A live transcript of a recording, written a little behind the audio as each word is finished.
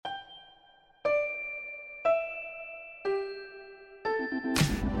Hey,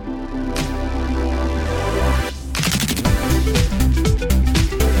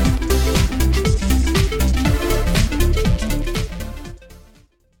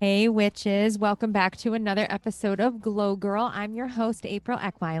 witches. Welcome back to another episode of Glow Girl. I'm your host, April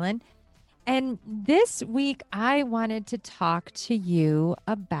Eckwyland. And this week, I wanted to talk to you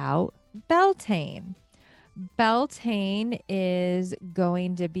about Beltane. Beltane is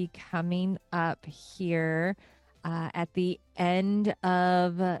going to be coming up here at the end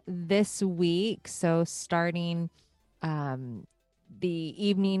of this week. So, starting um, the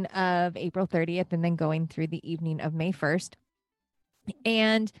evening of April 30th and then going through the evening of May 1st.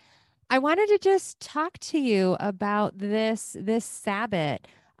 And I wanted to just talk to you about this Sabbath.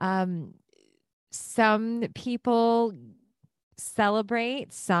 Um, some people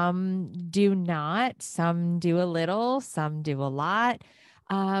celebrate, some do not, some do a little, some do a lot.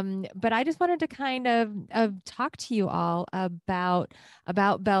 But I just wanted to kind of talk to you all about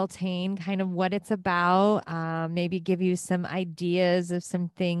Beltane, kind of what it's about, maybe give you some ideas of some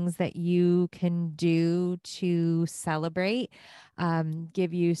things that you can do to celebrate,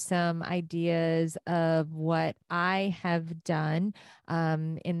 give you some ideas of what I have done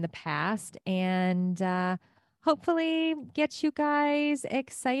in the past, and hopefully get you guys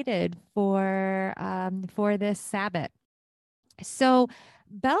excited for this Sabbath. So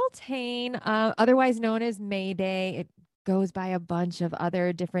Beltane, otherwise known as May Day, it goes by a bunch of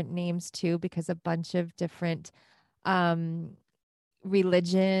other different names too, because a bunch of different um,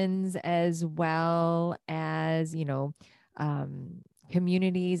 religions, as well as, um,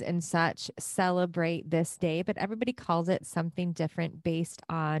 communities and such, celebrate this day, but everybody calls it something different based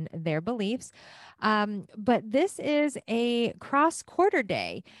on their beliefs. But this is a cross quarter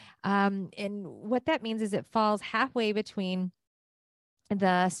day. And what that means is it falls halfway between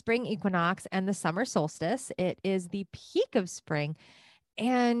the spring equinox and the summer solstice. It is the peak of spring,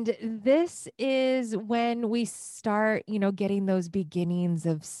 and this is when we start, getting those beginnings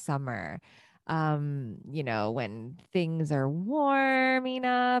of summer. When things are warming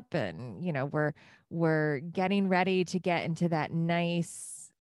up, and, we're getting ready to get into that nice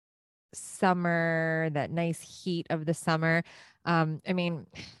summer, that nice heat of the summer. I mean,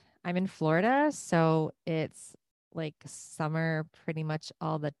 I'm in Florida, so it's like summer pretty much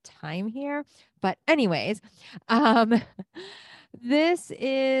all the time here. But anyways, um this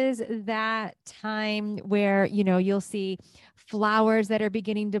is that time where, you'll see flowers that are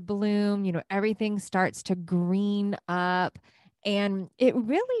beginning to bloom, everything starts to green up. And it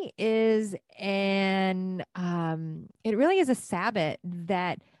really is a Sabbath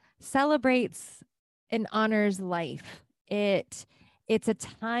that celebrates and honors life. It's a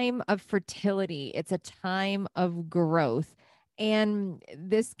time of fertility. It's a time of growth. And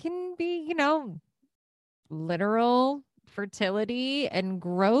this can be, literal fertility and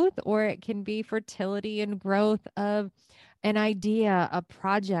growth, or it can be fertility and growth of an idea, a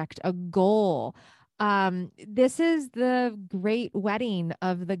project, a goal. This is the great wedding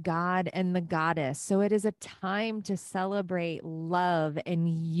of the god and the goddess. So it is a time to celebrate love and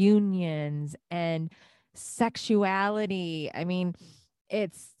unions and sexuality. I mean,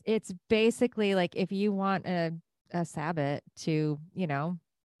 it's basically like if you want a Sabbath to,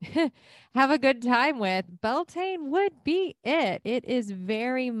 have a good time with, Beltane would be it. It is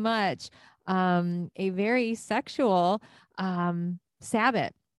very much a very sexual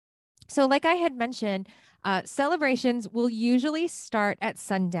Sabbath. So, like I had mentioned, celebrations will usually start at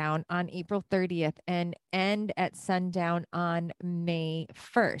sundown on April 30th and end at sundown on May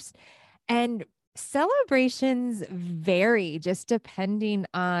 1st. And celebrations vary just depending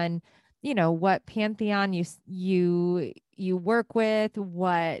on, what pantheon you work with,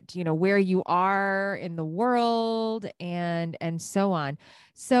 what, where you are in the world, and so on.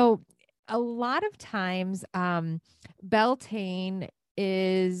 So a lot of times, Beltane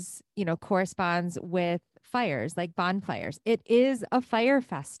is, corresponds with fires, like bonfires. It is a fire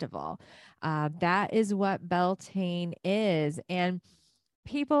festival. That is what Beltane is. And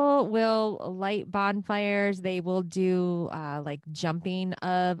people will light bonfires. They will do like jumping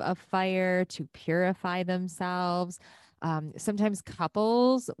of a fire to purify themselves. Sometimes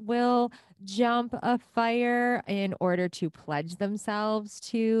couples will jump a fire in order to pledge themselves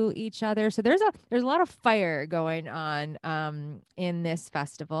to each other. So there's a lot of fire going on in this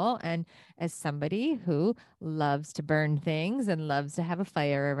festival. And as somebody who loves to burn things and loves to have a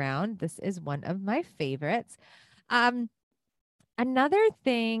fire around, this is one of my favorites. Um, Another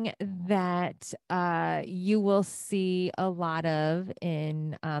thing that you will see a lot of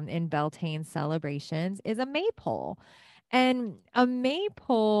in Beltane celebrations is a maypole. And a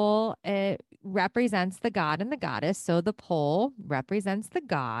maypole, it represents the god and the goddess. So the pole represents the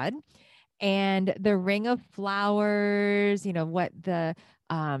god, and the ring of flowers,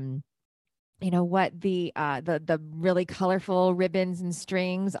 um, what the really colorful ribbons and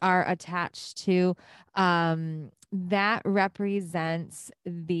strings are attached to, that represents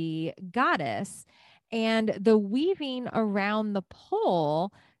the goddess, and the weaving around the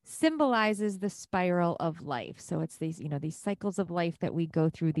pole symbolizes the spiral of life. So it's these cycles of life that we go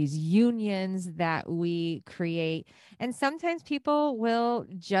through, these unions that we create. And sometimes people will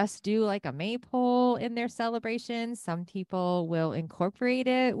just do like a maypole in their celebration. Some people will incorporate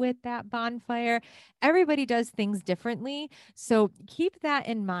it with that bonfire. Everybody does things differently. So keep that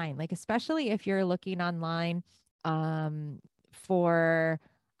in mind, like, especially if you're looking online for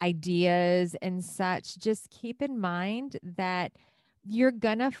ideas and such, just keep in mind that you're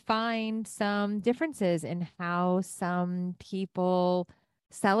gonna find some differences in how some people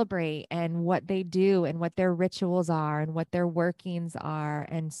celebrate and what they do and what their rituals are and what their workings are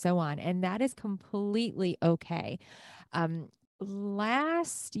and so on. And that is completely okay. Um,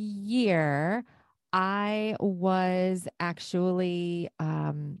 Last year, I was actually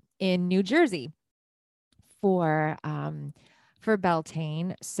in New Jersey for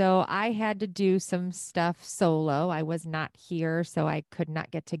Beltane. So I had to do some stuff solo. I was not here, so I could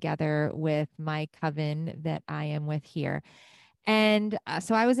not get together with my coven that I am with here. And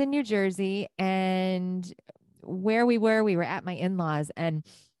so I was in New Jersey, and where we were at my in-laws, and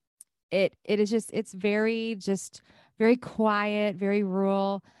it is just very quiet, very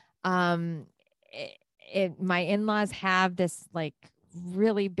rural. Um, my in-laws have this like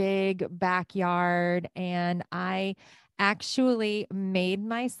really big backyard, and I actually made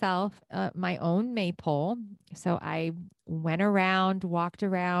myself my own maypole. So I went around, walked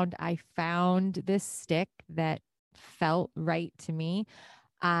around. I found this stick that felt right to me.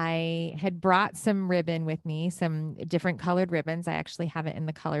 I had brought some ribbon with me, some different colored ribbons. I actually have it in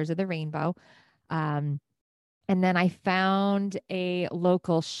the colors of the rainbow. Um, and then I found a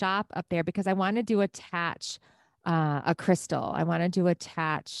local shop up there because I wanted to attach a crystal. I wanted to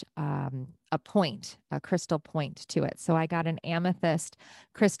attach a crystal point to it. So I got an amethyst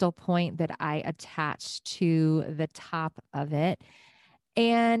crystal point that I attached to the top of it.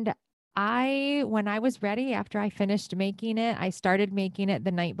 And when I was ready, after I finished making it, I started making it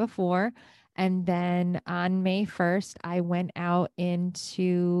the night before. And then on May 1st, I went out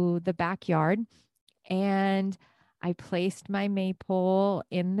into the backyard and I placed my maypole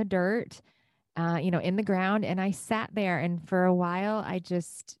in the dirt, in the ground. And I sat there. And for a while, I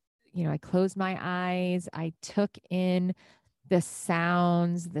closed my eyes. I took in the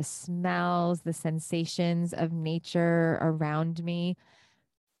sounds, the smells, the sensations of nature around me,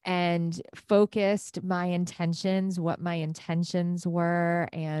 and focused my intentions, what my intentions were,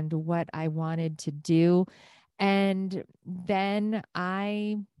 and what I wanted to do. And then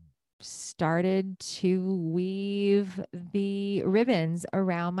I started to weave the ribbons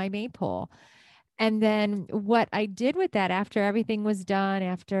around my maypole. And then what I did with that after everything was done,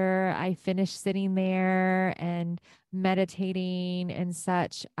 after I finished sitting there and meditating and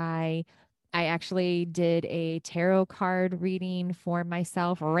such, I actually did a tarot card reading for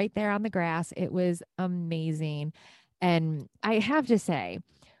myself right there on the grass. It was amazing. And I have to say,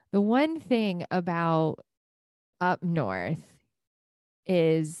 the one thing about up north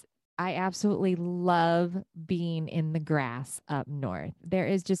is I absolutely love being in the grass up north.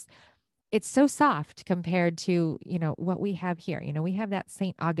 It's so soft compared to, what we have here. We have that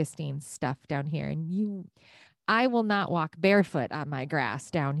St. Augustine stuff down here, and I will not walk barefoot on my grass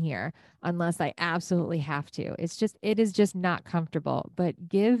down here unless I absolutely have to. It is just not comfortable. But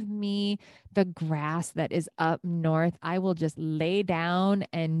give me the grass that is up north. I will just lay down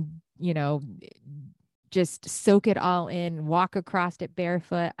and, just soak it all in, walk across it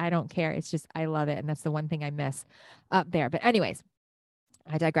barefoot. I don't care. I love it. And that's the one thing I miss up there. But, anyways,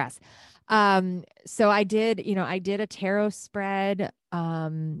 I digress. So I did a tarot spread,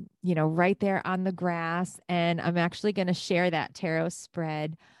 right there on the grass. And I'm actually going to share that tarot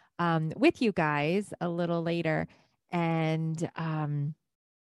spread with you guys a little later. And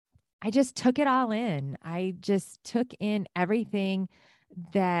I just took it all in. I just took in everything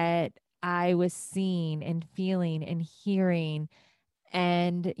that I was seeing and feeling and hearing.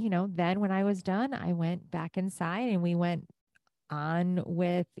 And, then when I was done, I went back inside and we went on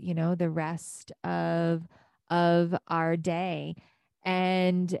with, the rest of our day.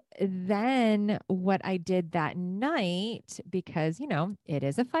 And then what I did that night, because, it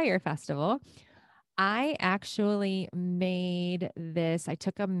is a fire festival, I actually made this. I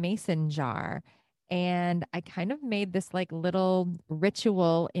took a mason jar And I kind of made this like little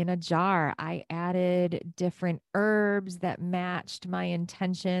ritual in a jar. I added different herbs that matched my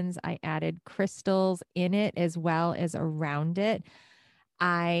intentions. I added crystals in it as well as around it.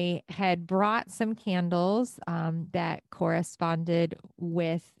 I had brought some candles that corresponded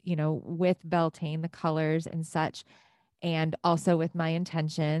with, with Beltane, the colors and such, and also with my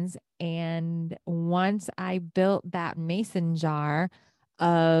intentions. And once I built that mason jar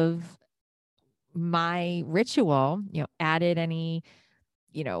of my ritual, added any,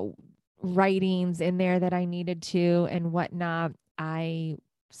 you know, writings in there that I needed to and whatnot, I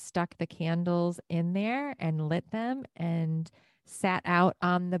stuck the candles in there and lit them and sat out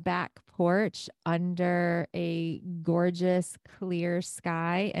on the back porch under a gorgeous clear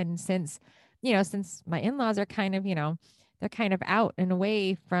sky. And since my in-laws are kind of, they're kind of out and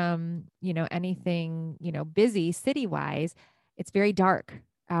away from, anything, busy city wise, it's very dark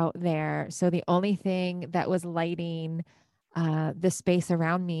out there. So the only thing that was lighting the space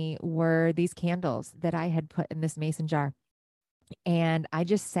around me were these candles that I had put in this mason jar. And I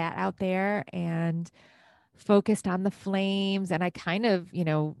just sat out there and focused on the flames. And I kind of,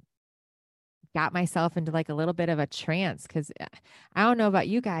 got myself into like a little bit of a trance because I don't know about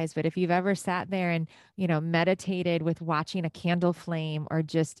you guys, but if you've ever sat there and, meditated with watching a candle flame or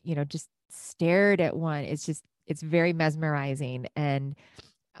just stared at one, it's very mesmerizing. And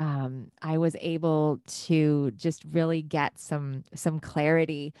I was able to just really get some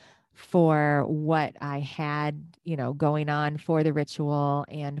clarity for what I had, going on for the ritual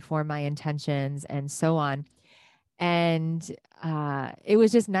and for my intentions and so on. And it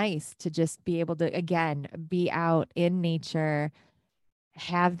was just nice to just be able to again be out in nature,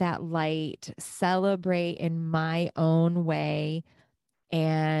 have that light, celebrate in my own way,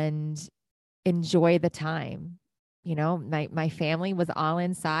 and enjoy the time. My family was all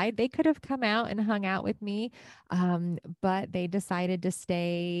inside. They could have come out and hung out with me, but they decided to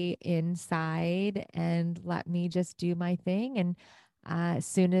stay inside and let me just do my thing. And as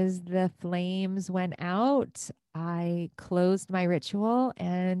soon as the flames went out, I closed my ritual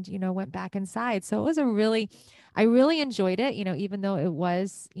and, went back inside. So it was I really enjoyed it, even though it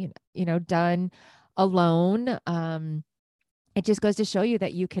was, done alone. It just goes to show you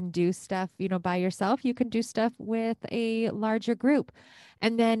that you can do stuff, by yourself. You can do stuff with a larger group.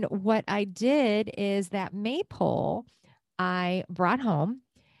 And then what I did is that maypole I brought home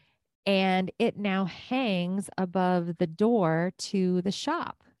and it now hangs above the door to the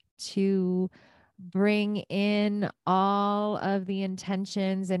shop to bring in all of the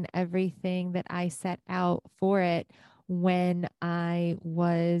intentions and everything that I set out for it when I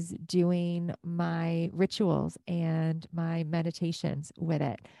was doing my rituals and my meditations with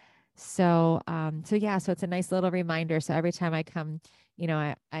it. So yeah, so it's a nice little reminder. So every time I come,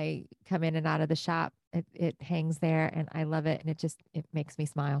 I come in and out of the shop, it hangs there and I love it. And it makes me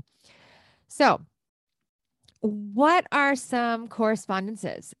smile. So, what are some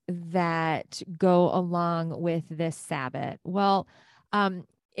correspondences that go along with this Sabbath? Well,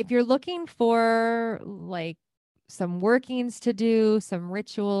 if you're looking for like some workings to do, some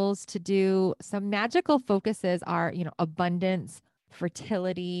rituals to do, some magical focuses are, abundance,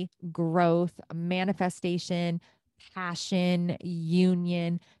 fertility, growth, manifestation, passion,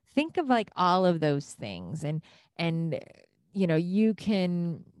 union. Think of like all of those things and you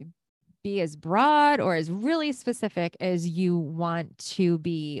can be as broad or as really specific as you want to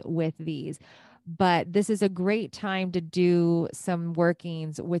be with these. But this is a great time to do some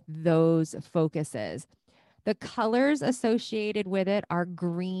workings with those focuses. The colors associated with it are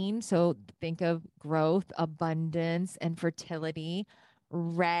green. So think of growth, abundance, and fertility.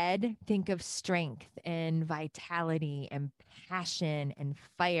 Red, think of strength and vitality and passion and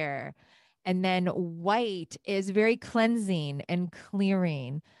fire. And then white is very cleansing and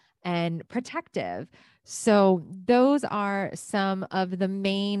clearing and protective. So those are some of the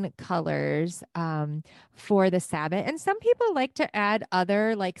main colors for the Sabbath. And some people like to add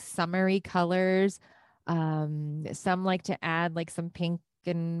other like summery colors. Some like to add like some pink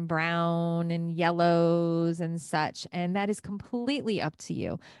and brown and yellows and such. And that is completely up to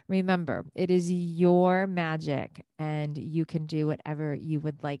you. Remember, it is your magic and you can do whatever you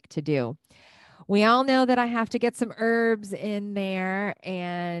would like to do. We all know that I have to get some herbs in there,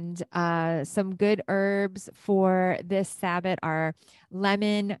 and some good herbs for this Sabbath are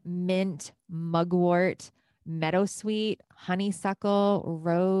lemon, mint, mugwort, meadowsweet, honeysuckle,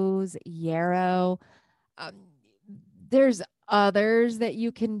 rose, yarrow. Um, there's Others that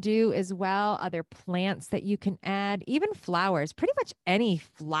you can do as well, other plants that you can add, even flowers. Pretty much any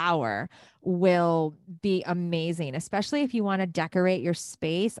flower will be amazing, especially if you want to decorate your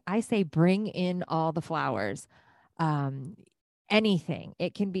space. I say bring in all the flowers. Um, anything.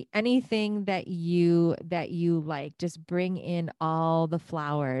 It can be anything that you like. Just bring in all the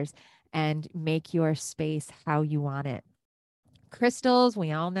flowers and make your space how you want it. Crystals,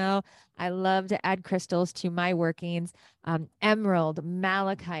 we all know I love to add crystals to my workings. Emerald,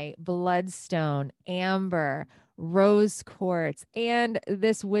 malachite, bloodstone, amber, rose quartz. And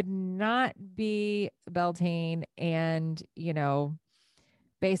this would not be Beltane and,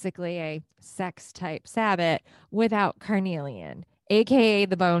 basically a sex type sabbat without carnelian, aka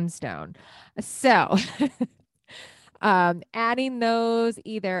the bone stone. So adding those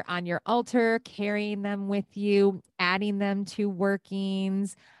either on your altar, carrying them with you, adding them to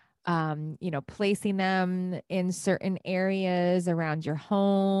workings, placing them in certain areas around your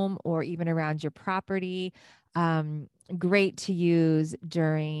home or even around your property. Great to use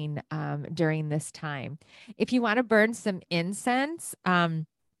during this time. If you want to burn some incense,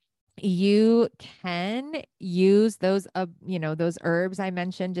 you can use those herbs I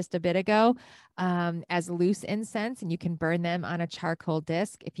mentioned just a bit ago, as loose incense, and you can burn them on a charcoal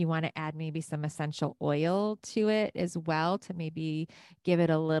disc. If you want to add maybe some essential oil to it as well to maybe give it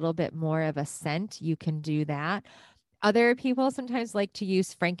a little bit more of a scent, you can do that. Other people sometimes like to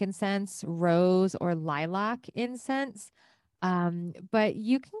use frankincense, rose, or lilac incense. But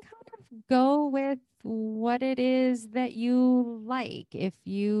you can kind of go with what it is that you like. If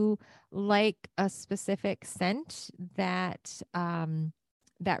you like a specific scent that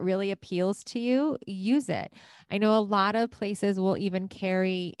really appeals to you, use it. I know a lot of places will even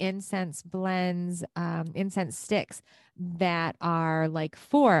carry incense blends, incense sticks that are like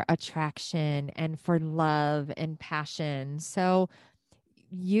for attraction and for love and passion. So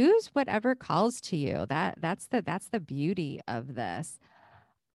use whatever calls to you. That's the beauty of this.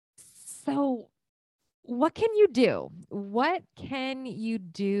 So what can you do? What can you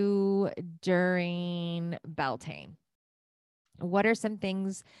do during Beltane? What are some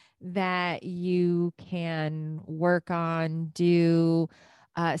things that you can work on, do,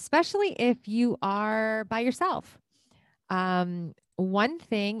 especially if you are by yourself? One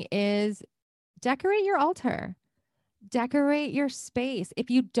thing is decorate your altar, decorate your space. If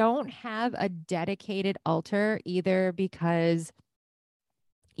you don't have a dedicated altar, either because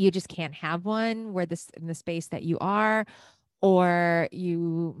you just can't have one where this in the space that you are, or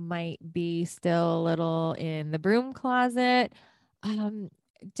you might be still a little in the broom closet, um,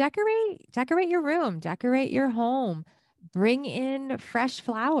 decorate your room, decorate your home, bring in fresh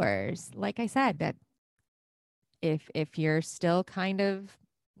flowers. Like I said, that if you're still kind of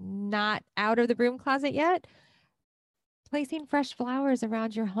not out of the broom closet yet, placing fresh flowers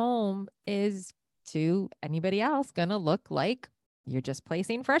around your home is, to anybody else, going to look like you're just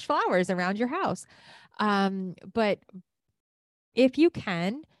placing fresh flowers around your house. But if you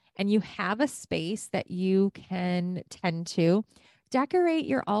can, and you have a space that you can tend to, decorate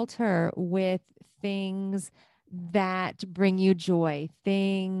your altar with things that bring you joy,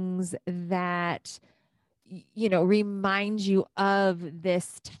 things that remind you of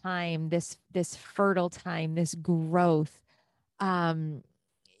this time, this fertile time, this growth. um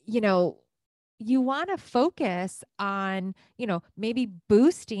you know you want to focus on, maybe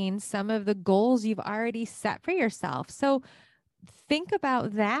boosting some of the goals you've already set for yourself. So think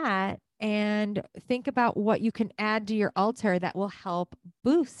about that and think about what you can add to your altar that will help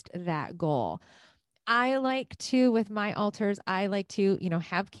boost that goal. I like to, with my altars, I like to,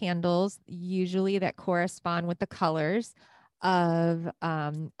 have candles usually that correspond with the colors of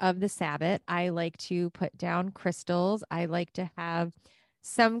the Sabbath. I like to put down crystals. I like to have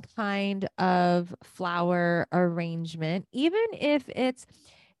some kind of flower arrangement, even if it's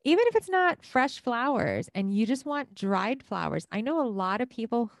not fresh flowers and you just want dried flowers. I know a lot of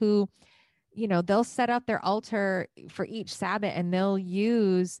people who, they'll set up their altar for each Sabbath and they'll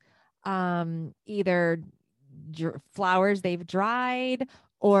use either flowers they've dried,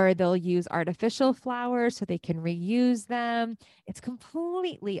 or they'll use artificial flowers so they can reuse them. It's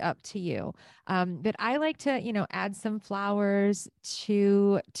completely up to you. But I like to, add some flowers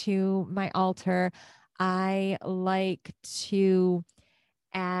to my altar. I like to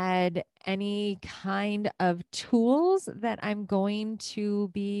add any kind of tools that I'm going to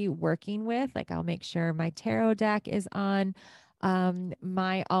be working with. Like I'll make sure my tarot deck is on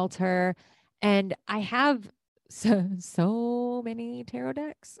my altar. And I have so many tarot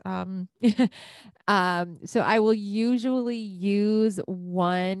decks. So I will usually use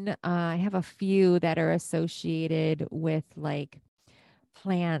one. I have a few that are associated with like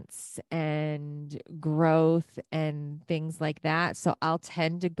plants and growth and things like that. So I'll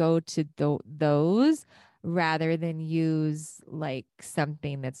tend to go to those rather than use like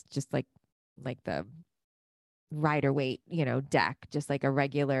something that's just like the rider weight, deck, just like a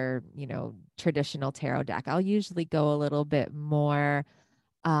regular, traditional tarot deck. I'll usually go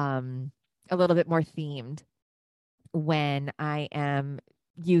um a little bit more themed when I am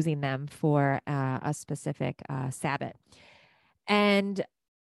using them for a specific Sabbath. And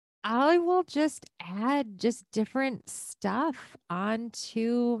I will just add just different stuff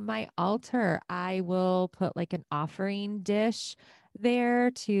onto my altar. I will put like an offering dish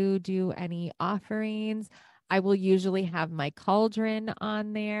there to do any offerings. I will usually have my cauldron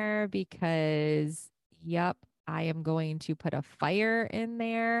on there because, yep, I am going to put a fire in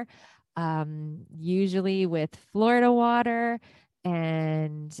there, usually with Florida water,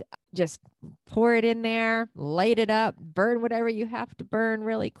 and just pour it in there, light it up, burn whatever you have to burn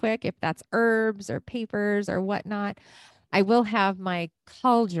really quick, if that's herbs or papers or whatnot. I will have my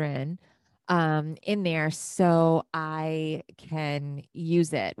cauldron in there so I can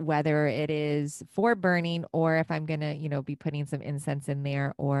use it, whether it is for burning or if I'm gonna, be putting some incense in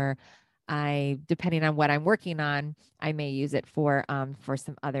there, or depending on what I'm working on, I may use it for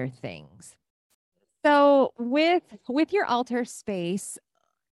some other things. So with your altar space,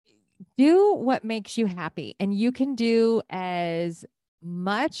 do what makes you happy, and you can do as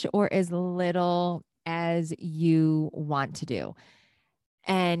much or as little as you want to do.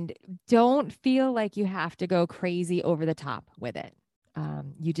 And don't feel like you have to go crazy over the top with it.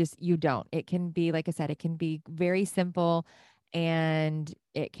 You don't. It can be, like I said, it can be very simple, and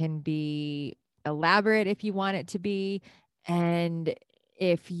it can be elaborate if you want it to be. And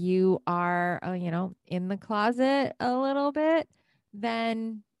if you are, in the closet a little bit,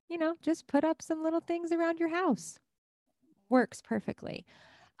 then, just put up some little things around your house. Works perfectly.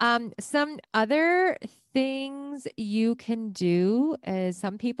 Some other things you can do is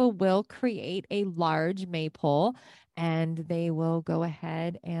some people will create a large maypole and they will go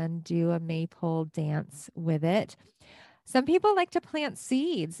ahead and do a maypole dance with it. Some people like to plant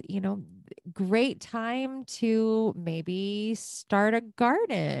seeds, great time to maybe start a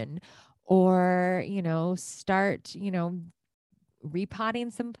garden or, start,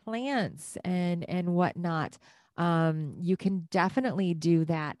 repotting some plants and whatnot. You can definitely do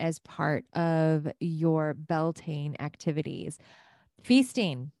that as part of your Beltane activities.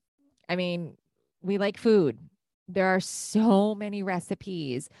 Feasting. I mean, we like food. There are so many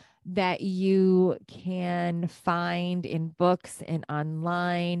recipes that you can find in books and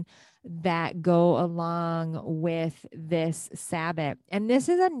online that go along with this Sabbath. And this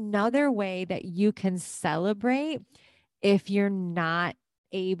is another way that you can celebrate if you're not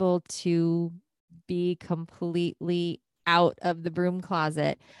able to be completely out of the broom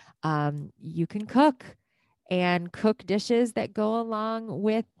closet. You can cook and cook dishes that go along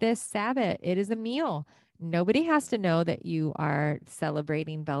with this Sabbath. It is a meal. Nobody has to know that you are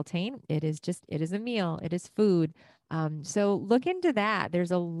celebrating Beltane. It is a meal. It is food. So look into that.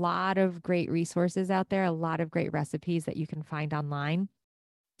 There's a lot of great resources out there, a lot of great recipes that you can find online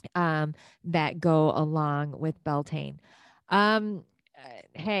that go along with Beltane.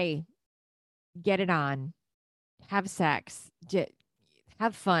 Hey, get it on, have sex,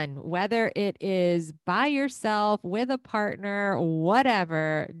 have fun, whether it is by yourself, with a partner,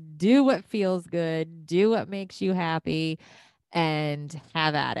 whatever. Do what feels good, do what makes you happy, and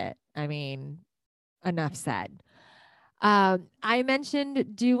have at it. I mean, enough said. I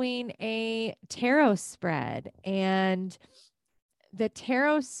mentioned doing a tarot spread, and the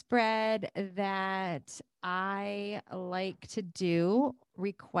tarot spread that I like to do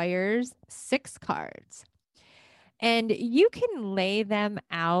requires 6 cards. And you can lay them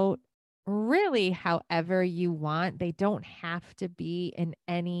out really however you want. They don't have to be in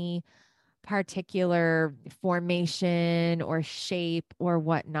any particular formation or shape or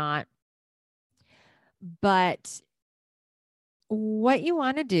whatnot. But what you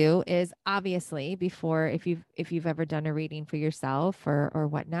want to do is, obviously, before, if you've ever done a reading for yourself or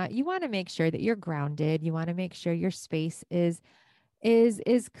whatnot, you want to make sure that you're grounded. You want to make sure your space is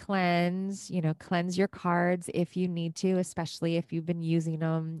cleansed. Cleanse your cards if you need to, especially if you've been using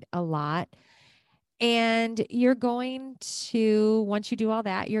them a lot. And you're going to, once you do all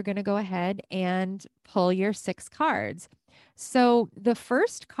that, you're going to go ahead and pull your 6 cards. So the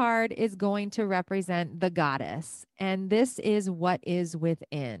first card is going to represent the goddess, and this is what is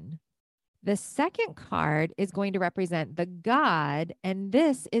within. The second card is going to represent the God, and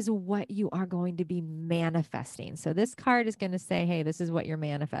this is what you are going to be manifesting. So this card is going to say, hey, this is what you're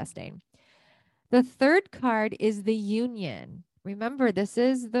manifesting. The third card is the union. Remember, this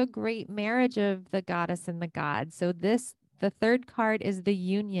is the great marriage of the goddess and the god. So the third card is the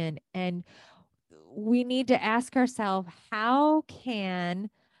union. And we need to ask ourselves, how can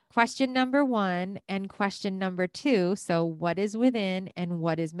question number one and question number two, so what is within and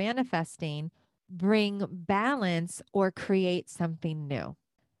what is manifesting, bring balance or create something new?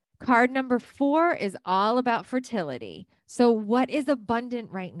 Card number four is all about fertility. So, what is abundant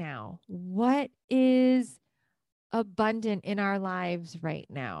right now? What is abundant in our lives right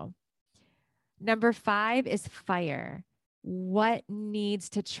now? Number five is fire. What needs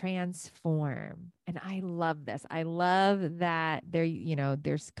to transform? And I love this. I love that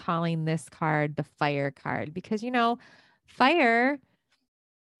there's calling this card the fire card because, fire,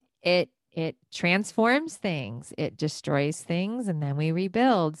 it transforms things, it destroys things, and then we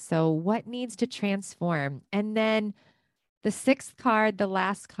rebuild. So what needs to transform? And then the sixth card, the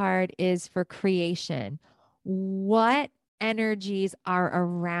last card, is for creation. What energies are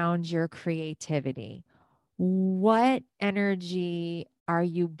around your creativity? What energy are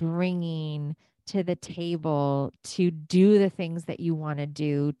you bringing to the table to do the things that you want to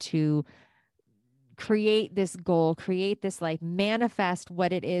do, to create this goal, create this life, manifest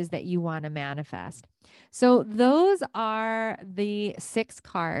what it is that you want to manifest? So, those are the 6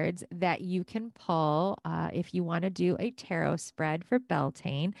 cards that you can pull if you want to do a tarot spread for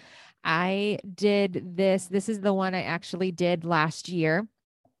Beltane. I did this. This is the one I actually did last year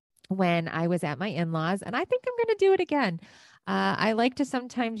when I was at my in-laws, and I think I'm going to do it again. I like to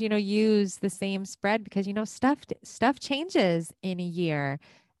sometimes, use the same spread because, stuff changes in a year,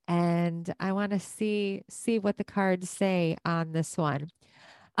 and I want to see what the cards say on this one.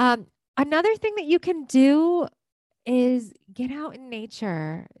 Another thing that you can do is get out in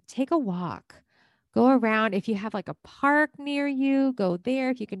nature, take a walk, go around. If you have like a park near you, go there.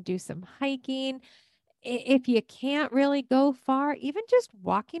 If you can do some hiking, if you can't really go far, even just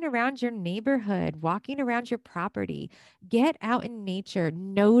walking around your neighborhood, walking around your property, get out in nature,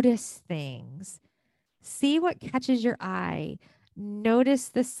 notice things, see what catches your eye, notice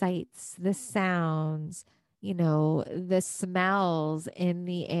the sights, the sounds, the smells in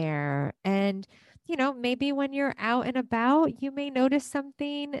the air. And, maybe when you're out and about, you may notice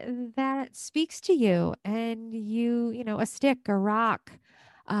something that speaks to you and a stick, a rock,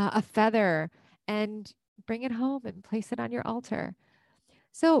 a feather, and bring it home and place it on your altar.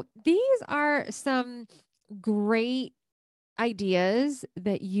 So these are some great ideas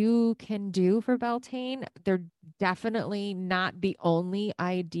that you can do for Beltane. They're definitely not the only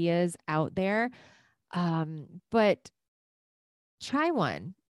ideas out there, but try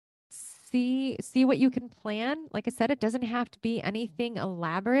one. See what you can plan. Like I said, it doesn't have to be anything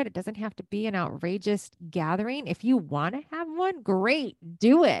elaborate. It doesn't have to be an outrageous gathering. If you want to have one, great,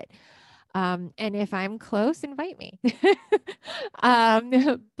 do it. And if I'm close, invite me.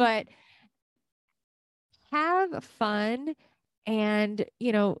 But have fun and,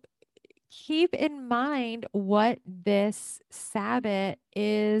 keep in mind what this Sabbath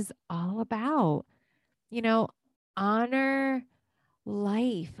is all about. You know, honor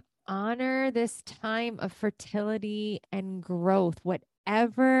life, honor this time of fertility and growth,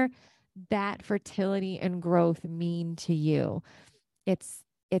 whatever that fertility and growth mean to you. It's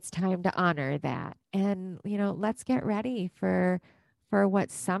time to honor that. And, let's get ready for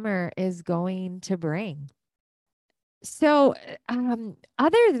what summer is going to bring. So,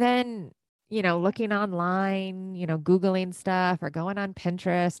 other than, looking online, Googling stuff or going on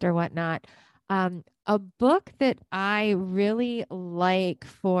Pinterest or whatnot, a book that I really like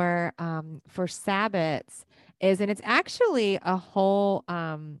for Sabbats is, and it's actually a whole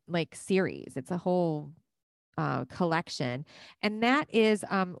like series. It's a whole collection, and that is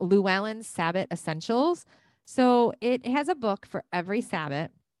Llewellyn's Sabbath Essentials. So it has a book for every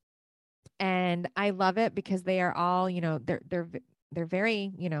Sabbath, and I love it because they are all, they're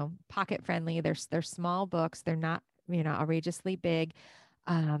very, pocket friendly. They're small books. They're not, outrageously big.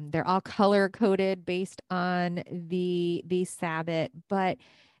 They're all color coded based on the Sabbath, but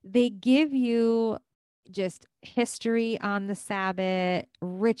they give you just history on the Sabbath,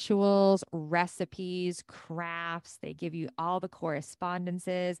 rituals, recipes, crafts. They give you all the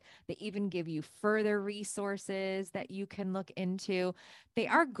correspondences. They even give you further resources that you can look into. They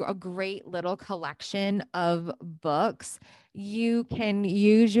are a great little collection of books. You can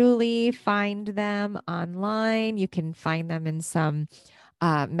usually find them online. You can find them in some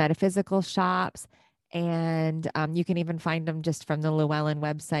metaphysical shops, and you can even find them just from the Llewellyn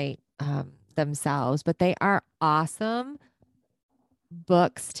website themselves, but they are awesome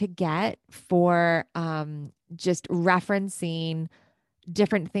books to get for just referencing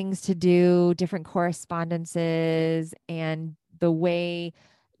different things to do, different correspondences, and the way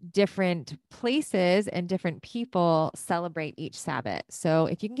different places and different people celebrate each Sabbath. So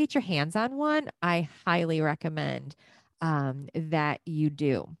if you can get your hands on one, I highly recommend that you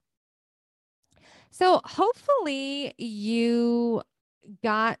do. So hopefully you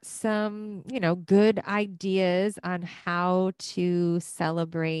got some, good ideas on how to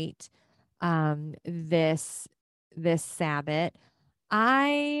celebrate this Sabbath.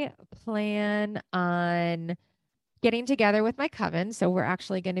 I plan on getting together with my coven. So we're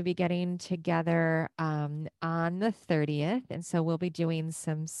actually going to be getting together on the 30th. And so we'll be doing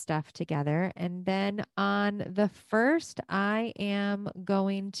some stuff together. And then on the 1st, I am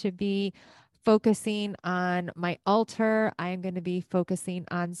going to be focusing on my altar. I am going to be focusing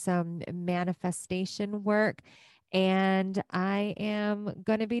on some manifestation work. And I am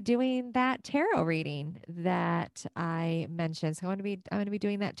going to be doing that tarot reading that I mentioned. So I'm going to be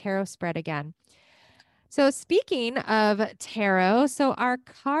doing that tarot spread again. So, speaking of tarot, so our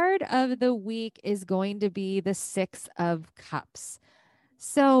card of the week is going to be the Six of Cups.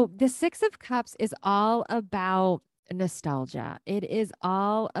 So, the Six of Cups is all about nostalgia. It is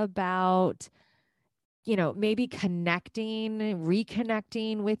all about, maybe connecting,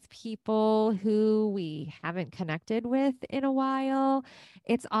 reconnecting with people who we haven't connected with in a while.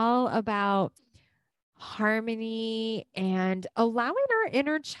 It's all about harmony and allowing our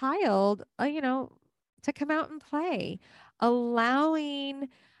inner child, to come out and play, allowing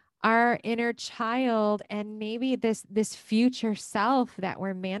our inner child and maybe this future self that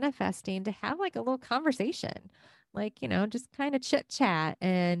we're manifesting to have like a little conversation, like, just kind of chit chat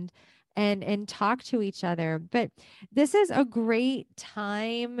and talk to each other. But this is a great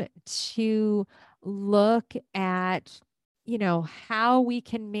time to look at how we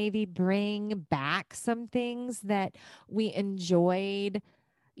can maybe bring back some things that we enjoyed,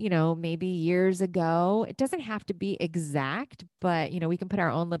 maybe years ago. It doesn't have to be exact, but, we can put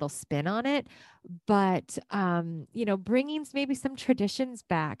our own little spin on it. But, bringing maybe some traditions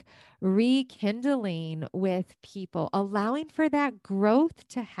back, rekindling with people, allowing for that growth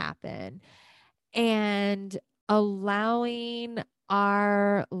to happen, and allowing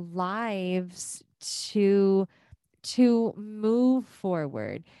our lives to move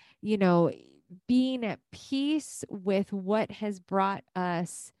forward, you know, being at peace with what has brought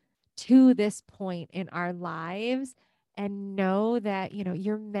us to this point in our lives, and know that,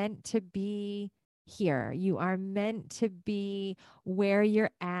 you're meant to be here. You are meant to be where you're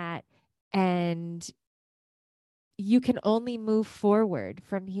at, and you can only move forward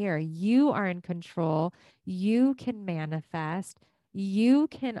from here. You are in control. You can manifest. You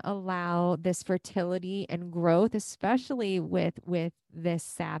can allow this fertility and growth, especially with this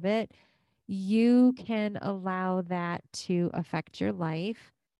Sabbath. You can allow that to affect your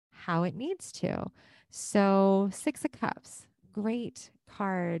life how it needs to. So, Six of Cups, great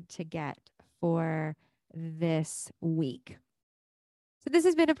card to get for this week. So this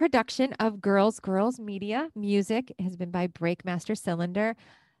has been a production of Girls Media. Music has been by Breakmaster Cylinder.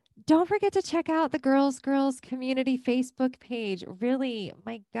 Don't forget to check out the Girls Community Facebook page. Really,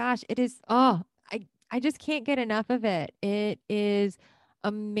 my gosh, it is, I just can't get enough of it. It is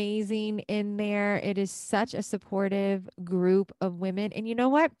amazing in there. It is such a supportive group of women. And you know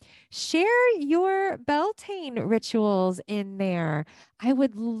what? Share your Beltane rituals in there. I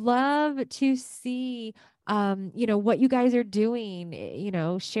would love to see what you guys are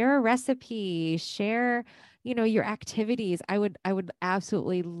doing. Share a recipe, share your activities. I would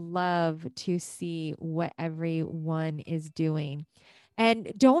absolutely love to see what everyone is doing.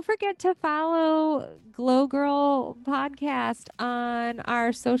 And don't forget to follow Glow Girl Podcast on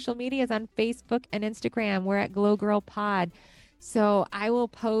our social medias on Facebook and Instagram. We're at Glow Girl Pod. So I will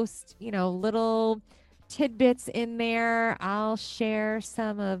post, little tidbits in there. I'll share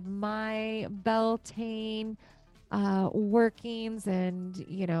some of my Beltane workings and,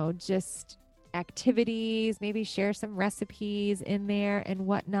 just activities, maybe share some recipes in there and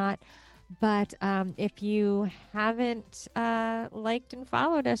whatnot. But if you haven't liked and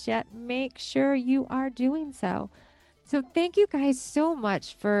followed us yet, make sure you are doing so. So thank you guys so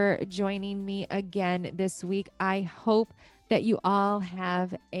much for joining me again this week. I hope that you all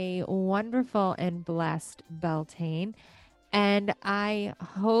have a wonderful and blessed Beltane. And I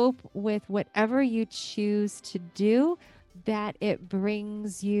hope with whatever you choose to do, that it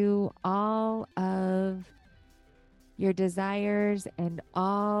brings you all of your desires and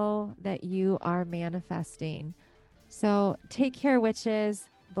all that you are manifesting. So take care, witches.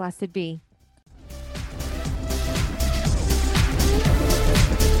 Blessed be.